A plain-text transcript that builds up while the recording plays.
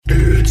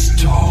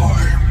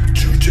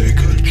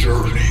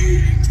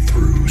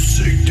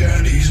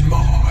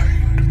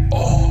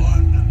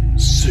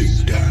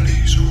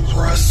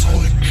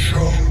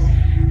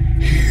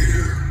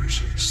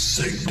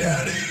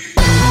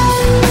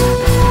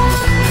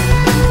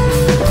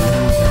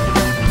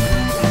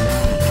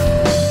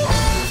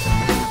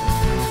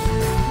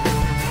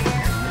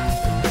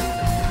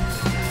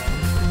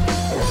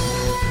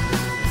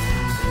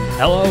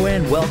Hello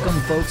and welcome,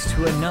 folks,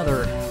 to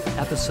another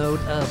episode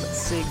of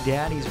Sig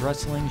Daddy's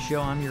Wrestling Show.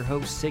 I'm your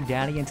host, Sig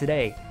Daddy, and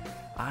today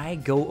I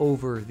go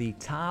over the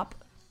top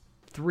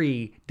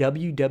 3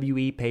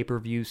 WWE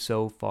pay-per-views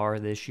so far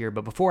this year.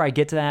 But before I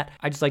get to that,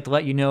 I'd just like to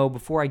let you know,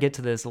 before I get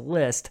to this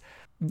list,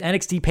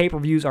 NXT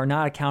pay-per-views are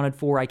not accounted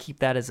for. I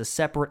keep that as a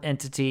separate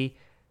entity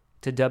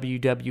to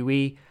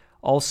WWE.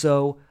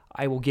 Also,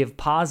 I will give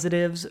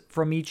positives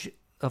from each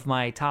of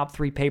my top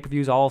 3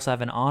 pay-per-views. I also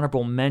have an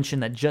honorable mention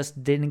that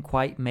just didn't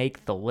quite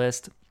make the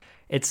list.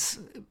 It's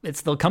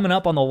still coming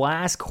up on the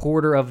last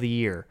quarter of the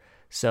year.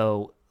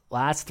 So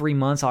last 3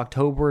 months,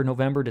 October,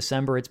 November,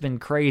 December, it's been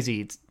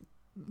crazy.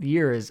 The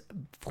year has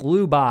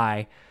flew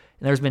by,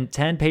 and there's been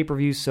 10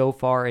 pay-per-views so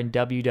far in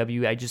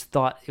WWE. I just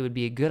thought it would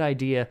be a good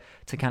idea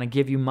to kind of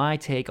give you my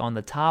take on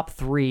the top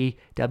 3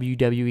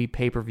 WWE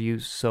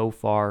pay-per-views so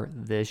far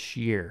this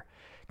year.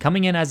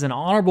 Coming in as an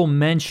honorable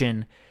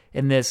mention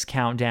in this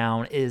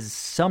countdown is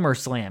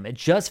SummerSlam. It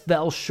just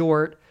fell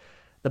short.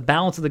 The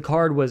balance of the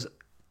card was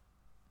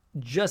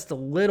just a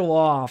little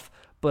off,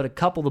 but a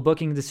couple of the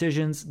booking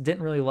decisions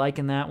didn't really like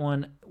in that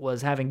one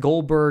was having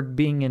Goldberg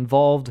being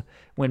involved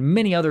when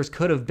many others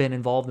could have been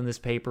involved in this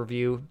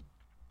pay-per-view.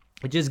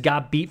 It just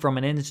got beat from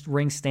an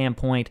in-ring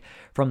standpoint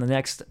from the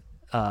next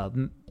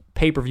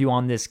pay-per-view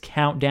on this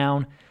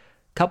countdown.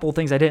 A couple of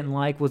things I didn't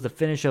like was the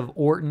finish of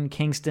Orton,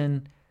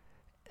 Kingston,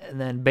 and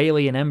then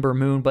Bayley and Ember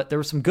Moon, but there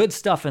was some good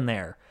stuff in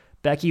there.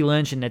 Becky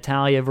Lynch and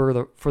Natalya for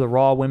the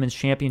Raw Women's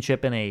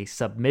Championship in a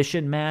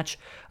submission match.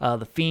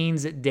 The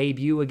Fiend's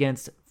debut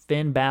against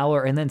Finn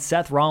Balor, and then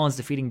Seth Rollins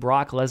defeating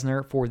Brock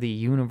Lesnar for the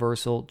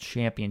Universal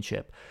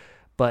Championship.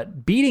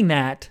 But beating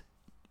that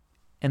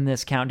in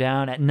this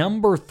countdown at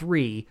number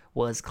 3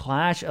 was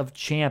Clash of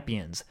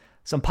Champions.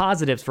 Some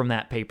positives from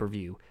that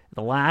pay-per-view.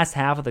 The last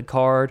half of the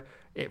card,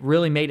 it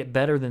really made it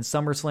better than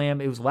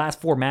SummerSlam. It was the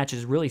last 4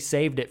 matches really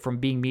saved it from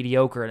being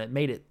mediocre, and it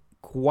made it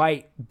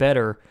quite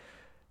better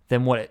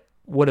than what it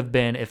would have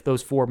been if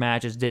those 4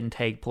 matches didn't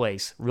take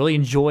place. Really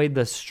enjoyed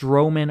the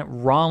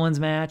Strowman-Rollins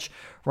match.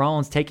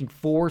 Rollins taking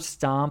 4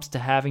 stomps to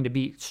having to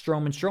beat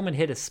Strowman. Strowman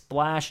hit a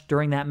splash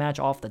during that match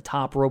off the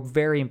top rope.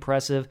 Very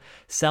impressive.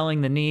 Selling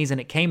the knees, and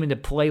it came into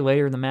play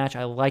later in the match.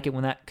 I like it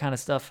when that kind of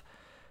stuff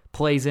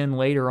plays in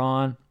later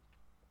on.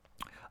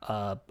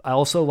 I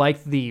also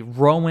liked the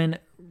Roman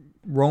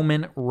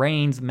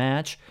Reigns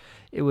match.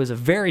 It was a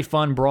very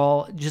fun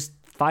brawl. Just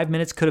 5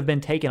 minutes could have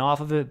been taken off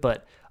of it,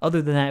 but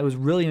other than that, it was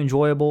really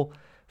enjoyable.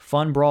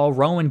 Fun brawl.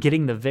 Rowan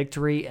getting the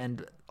victory,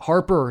 and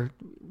Harper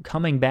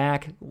coming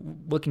back.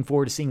 Looking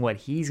forward to seeing what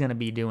he's going to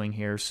be doing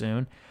here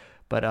soon.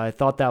 But I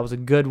thought that was a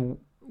good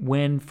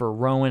win for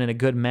Rowan and a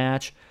good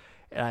match.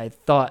 I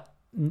thought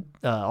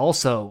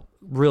also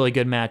really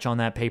good match on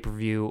that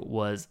pay-per-view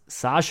was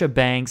Sasha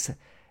Banks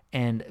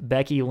and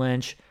Becky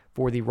Lynch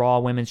for the Raw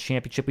Women's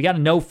Championship. We got a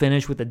no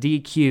finish with a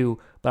DQ,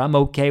 but I'm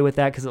okay with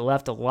that because it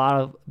left a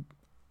lot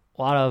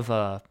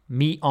of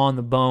meat on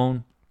the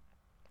bone,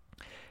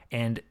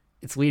 and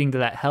it's leading to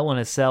that Hell in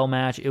a Cell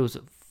match. It was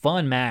a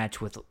fun match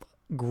with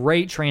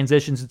great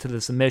transitions into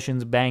the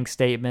submissions, bank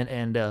statement,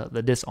 and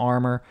the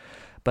disarmor.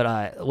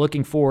 But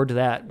looking forward to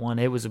that one.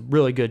 It was a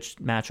really good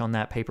match on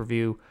that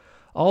pay-per-view.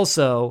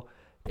 Also,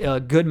 a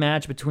good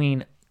match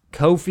between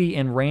Kofi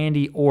and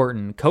Randy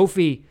Orton.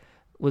 Kofi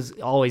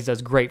always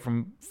does great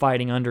from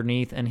fighting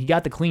underneath, and he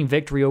got the clean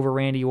victory over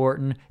Randy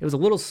Orton. It was a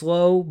little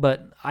slow,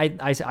 but I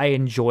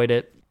enjoyed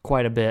it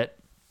quite a bit.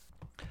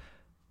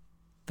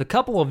 The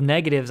couple of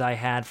negatives I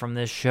had from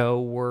this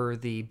show were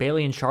the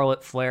Bayley and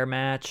Charlotte Flair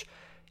match.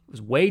 It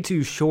was way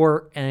too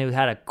short, and it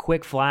had a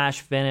quick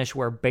flash finish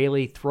where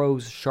Bayley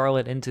throws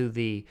Charlotte into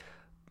the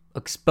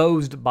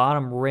exposed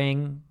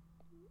bottom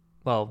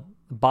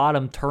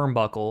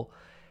turnbuckle.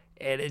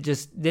 And it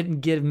just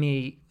didn't give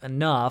me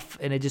enough,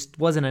 and it just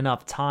wasn't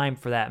enough time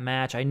for that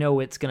match. I know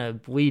it's going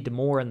to lead to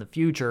more in the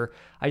future.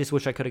 I just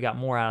wish I could have got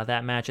more out of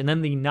that match. And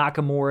then the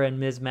Nakamura and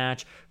Miz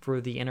match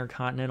for the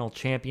Intercontinental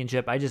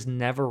Championship, I just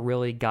never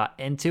really got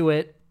into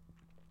it.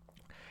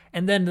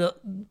 And then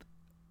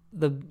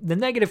the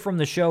negative from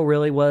the show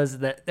really was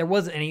that there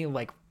wasn't any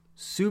like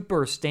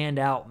super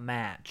standout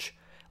match.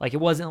 Like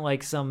it wasn't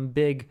like some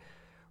big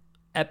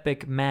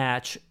epic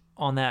match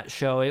on that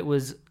show. It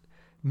was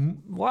a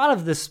lot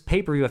of this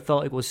pay-per-view I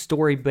felt like was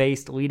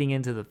story-based leading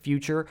into the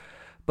future,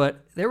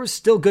 but there was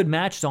still good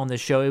matches on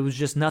this show. It was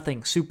just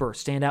nothing super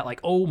standout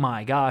like, oh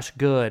my gosh,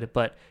 good,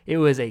 but it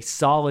was a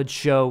solid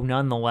show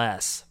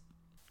nonetheless.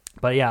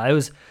 But yeah, it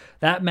was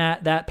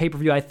that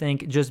pay-per-view I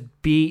think just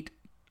beat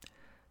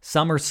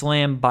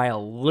SummerSlam by a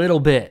little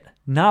bit.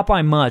 Not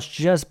by much,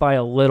 just by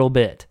a little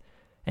bit.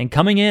 And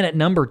coming in at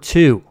number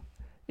 2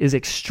 is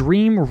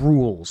Extreme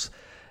Rules.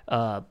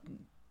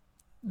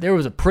 There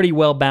was a pretty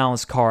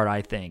well-balanced card,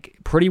 I think.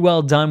 Pretty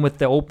well done with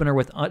the opener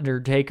with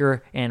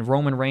Undertaker and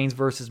Roman Reigns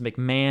versus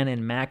McMahon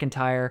and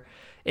McIntyre.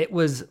 It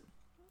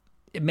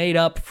made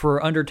up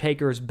for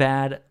Undertaker's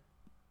bad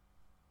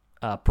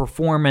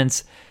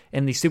performance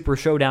in the Super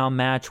Showdown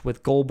match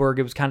with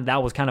Goldberg.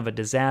 That was kind of a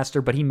disaster,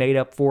 but he made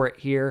up for it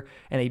here,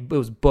 and it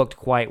was booked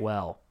quite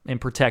well in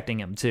protecting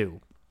him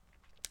too.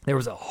 There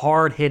was a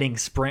hard-hitting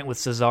sprint with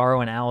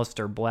Cesaro and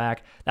Aleister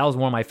Black. That was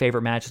one of my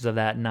favorite matches of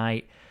that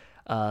night.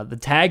 The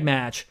tag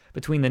match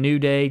between the New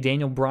Day,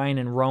 Daniel Bryan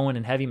and Rowan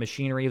and Heavy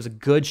Machinery, it was a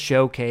good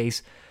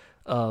showcase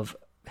of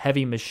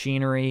Heavy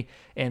Machinery.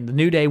 And the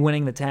New Day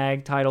winning the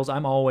tag titles,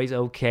 I'm always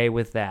okay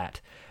with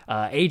that.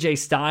 AJ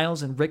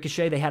Styles and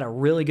Ricochet, they had a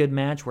really good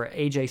match where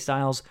AJ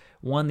Styles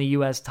won the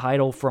U.S.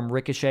 title from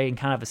Ricochet and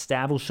kind of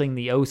establishing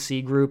the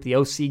OC group, the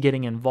OC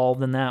getting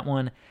involved in that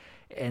one.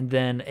 And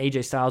then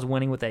AJ Styles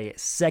winning with a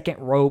second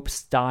rope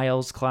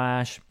Styles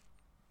clash.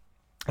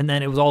 And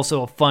then it was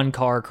also a fun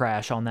car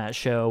crash on that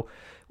show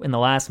in the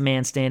last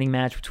man standing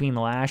match between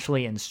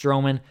Lashley and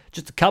Strowman.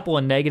 Just a couple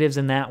of negatives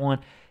in that one.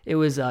 It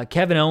was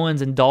Kevin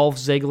Owens and Dolph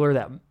Ziggler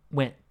that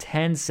went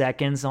 10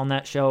 seconds on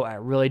that show. I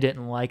really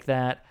didn't like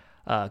that.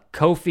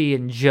 Kofi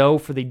and Joe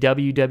for the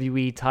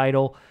WWE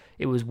title.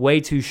 It was way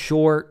too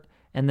short.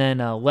 And then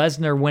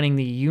Lesnar winning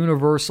the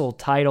Universal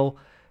title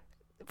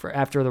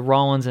after the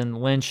Rollins and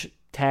Lynch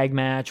tag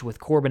match with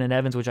Corbin and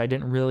Evans, which I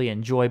didn't really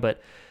enjoy.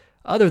 But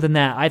other than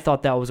that, I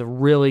thought that was a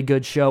really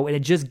good show, and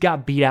it just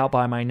got beat out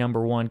by my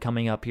number one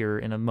coming up here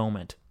in a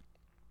moment.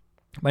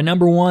 My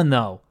number one,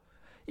 though,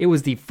 it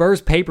was the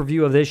first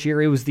pay-per-view of this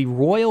year. It was the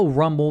Royal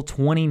Rumble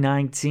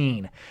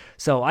 2019.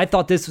 So I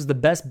thought this was the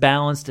best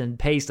balanced and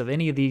paced of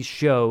any of these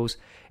shows,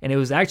 and it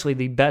was actually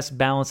the best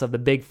balance of the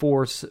Big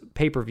Four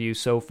pay-per-views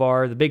so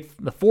far.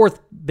 The fourth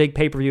big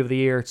pay-per-view of the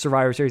year,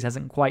 Survivor Series,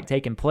 hasn't quite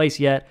taken place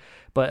yet,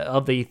 but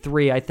of the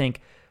three, I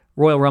think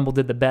Royal Rumble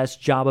did the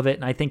best job of it,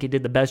 and I think it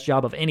did the best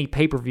job of any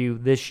pay-per-view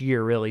this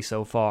year, really,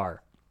 so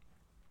far.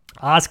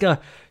 Asuka,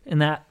 in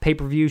that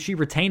pay-per-view, she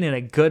retained in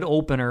a good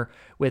opener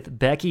with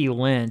Becky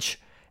Lynch.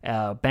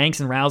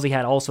 Banks and Rousey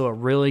had also a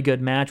really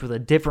good match with a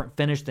different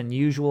finish than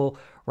usual.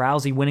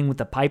 Rousey winning with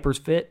the Piper's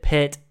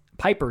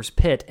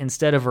Pit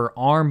instead of her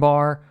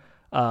armbar.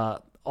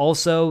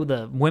 Also,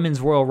 the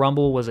Women's Royal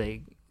Rumble was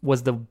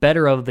the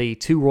better of the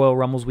two Royal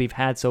Rumbles we've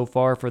had so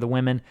far for the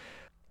women.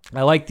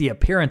 I like the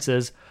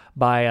appearances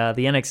by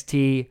the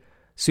NXT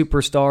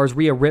superstars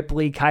Rhea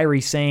Ripley,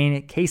 Kairi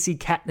Sane, Kacy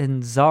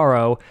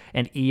Catanzaro,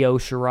 and Io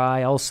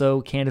Shirai.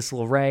 Also, Candice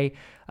LeRae.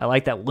 I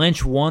like that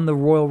Lynch won the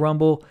Royal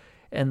Rumble,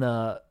 and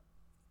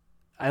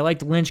I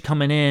liked Lynch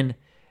coming in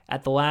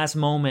at the last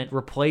moment,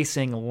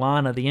 replacing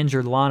Lana, the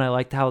injured Lana. I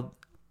liked how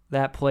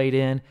that played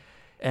in,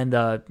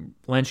 and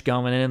Lynch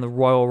going in the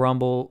Royal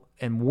Rumble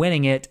and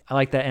winning it. I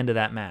like that end of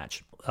that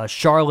match.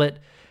 Charlotte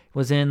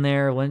was in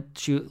there.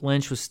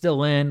 Lynch was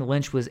still in.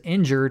 Lynch was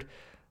injured,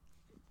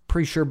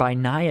 pretty sure by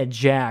Nia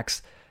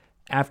Jax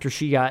after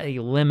she got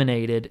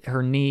eliminated,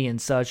 her knee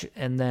and such.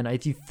 And then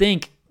if you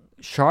think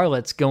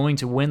Charlotte's going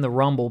to win the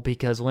Rumble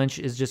because Lynch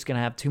is just going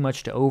to have too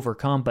much to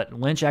overcome, but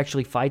Lynch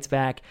actually fights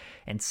back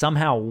and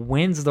somehow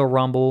wins the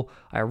Rumble.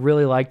 I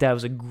really liked that. It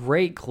was a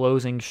great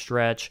closing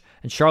stretch,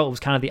 and Charlotte was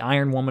kind of the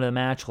Iron Woman of the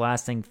match,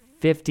 lasting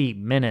 50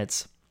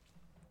 minutes.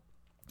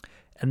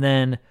 And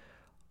then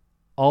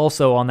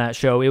also on that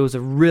show, it was a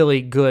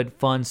really good,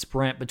 fun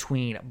sprint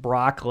between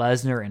Brock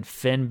Lesnar and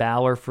Finn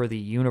Balor for the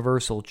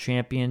Universal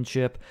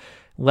Championship.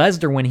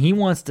 Lesnar, when he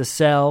wants to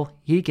sell,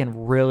 he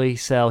can really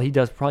sell. He's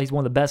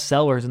one of the best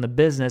sellers in the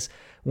business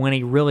when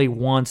he really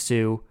wants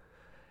to.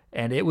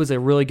 And it was a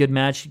really good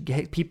match.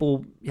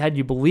 People had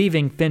you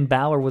believing Finn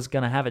Balor was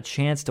going to have a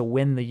chance to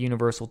win the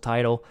Universal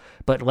title.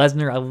 But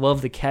Lesnar, I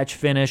love the catch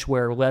finish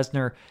where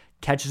Lesnar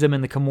catches him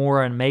in the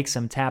Kimura and makes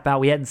him tap out.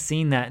 We hadn't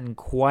seen that in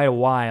quite a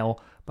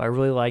while, but I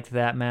really liked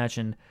that match.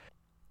 And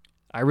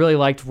I really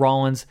liked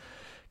Rollins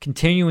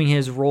continuing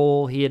his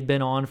role he had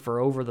been on for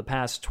over the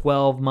past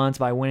 12 months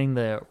by winning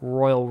the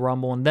Royal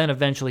Rumble, and then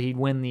eventually he'd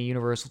win the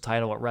Universal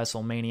title at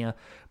WrestleMania.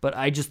 But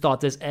I just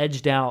thought this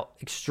edged out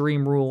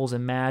Extreme Rules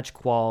and match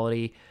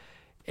quality,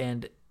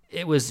 and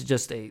it was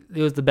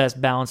the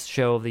best balanced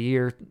show of the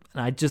year.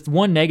 And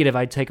one negative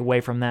I'd take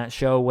away from that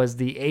show was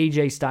the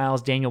AJ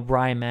Styles Daniel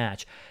Bryan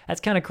match. That's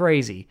kind of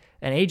crazy.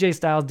 An AJ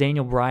Styles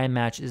Daniel Bryan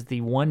match is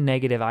the one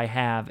negative I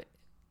have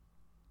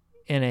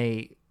in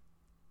a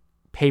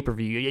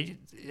pay-per-view.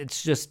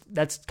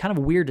 That's kind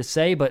of weird to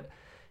say, but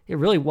it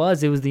really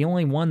was. It was the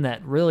only one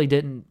that really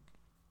didn't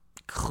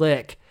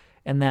click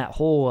in that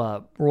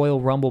whole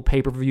Royal Rumble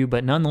pay-per-view.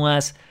 But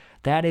nonetheless,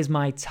 that is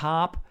my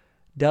top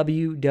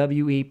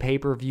WWE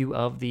pay-per-view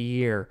of the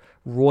year,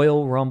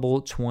 Royal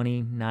Rumble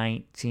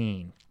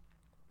 2019.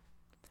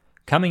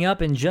 Coming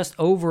up in just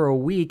over a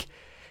week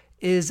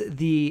is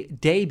the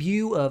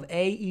debut of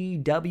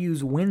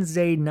AEW's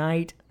Wednesday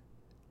night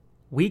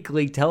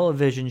weekly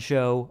television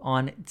show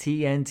on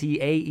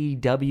TNT,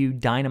 AEW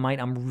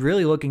Dynamite. I'm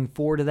really looking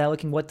forward to that.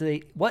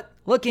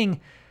 Looking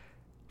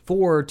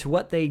forward to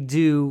what they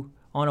do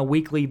on a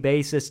weekly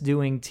basis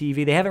doing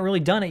TV. They haven't really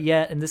done it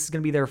yet, and this is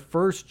going to be their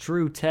first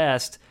true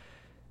test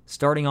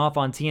starting off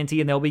on TNT,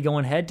 and they'll be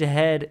going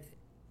head-to-head,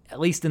 at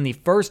least in the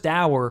first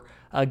hour,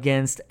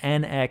 against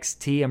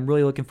NXT. I'm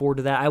really looking forward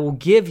to that. I will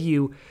give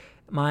you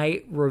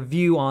my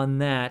review on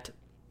that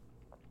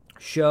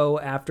show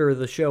after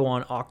the show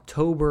on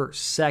October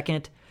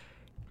 2nd.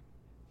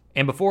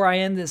 And before I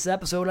end this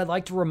episode, I'd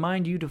like to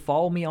remind you to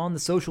follow me on the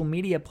social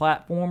media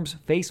platforms,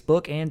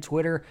 Facebook and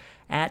Twitter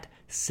at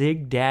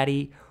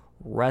SigDaddyWrestle.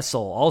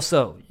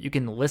 Also, you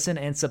can listen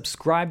and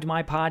subscribe to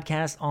my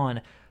podcast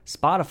on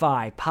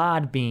Spotify,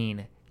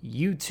 Podbean,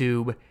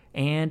 YouTube,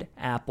 and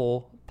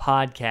Apple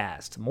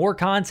Podcast. More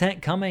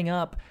content coming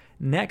up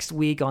next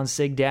week on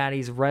Sig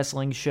Daddy's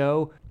Wrestling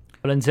Show.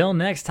 But until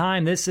next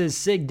time, this is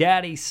Sig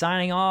Daddy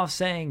signing off,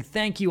 saying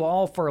thank you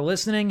all for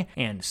listening,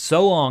 and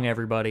so long,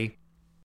 everybody.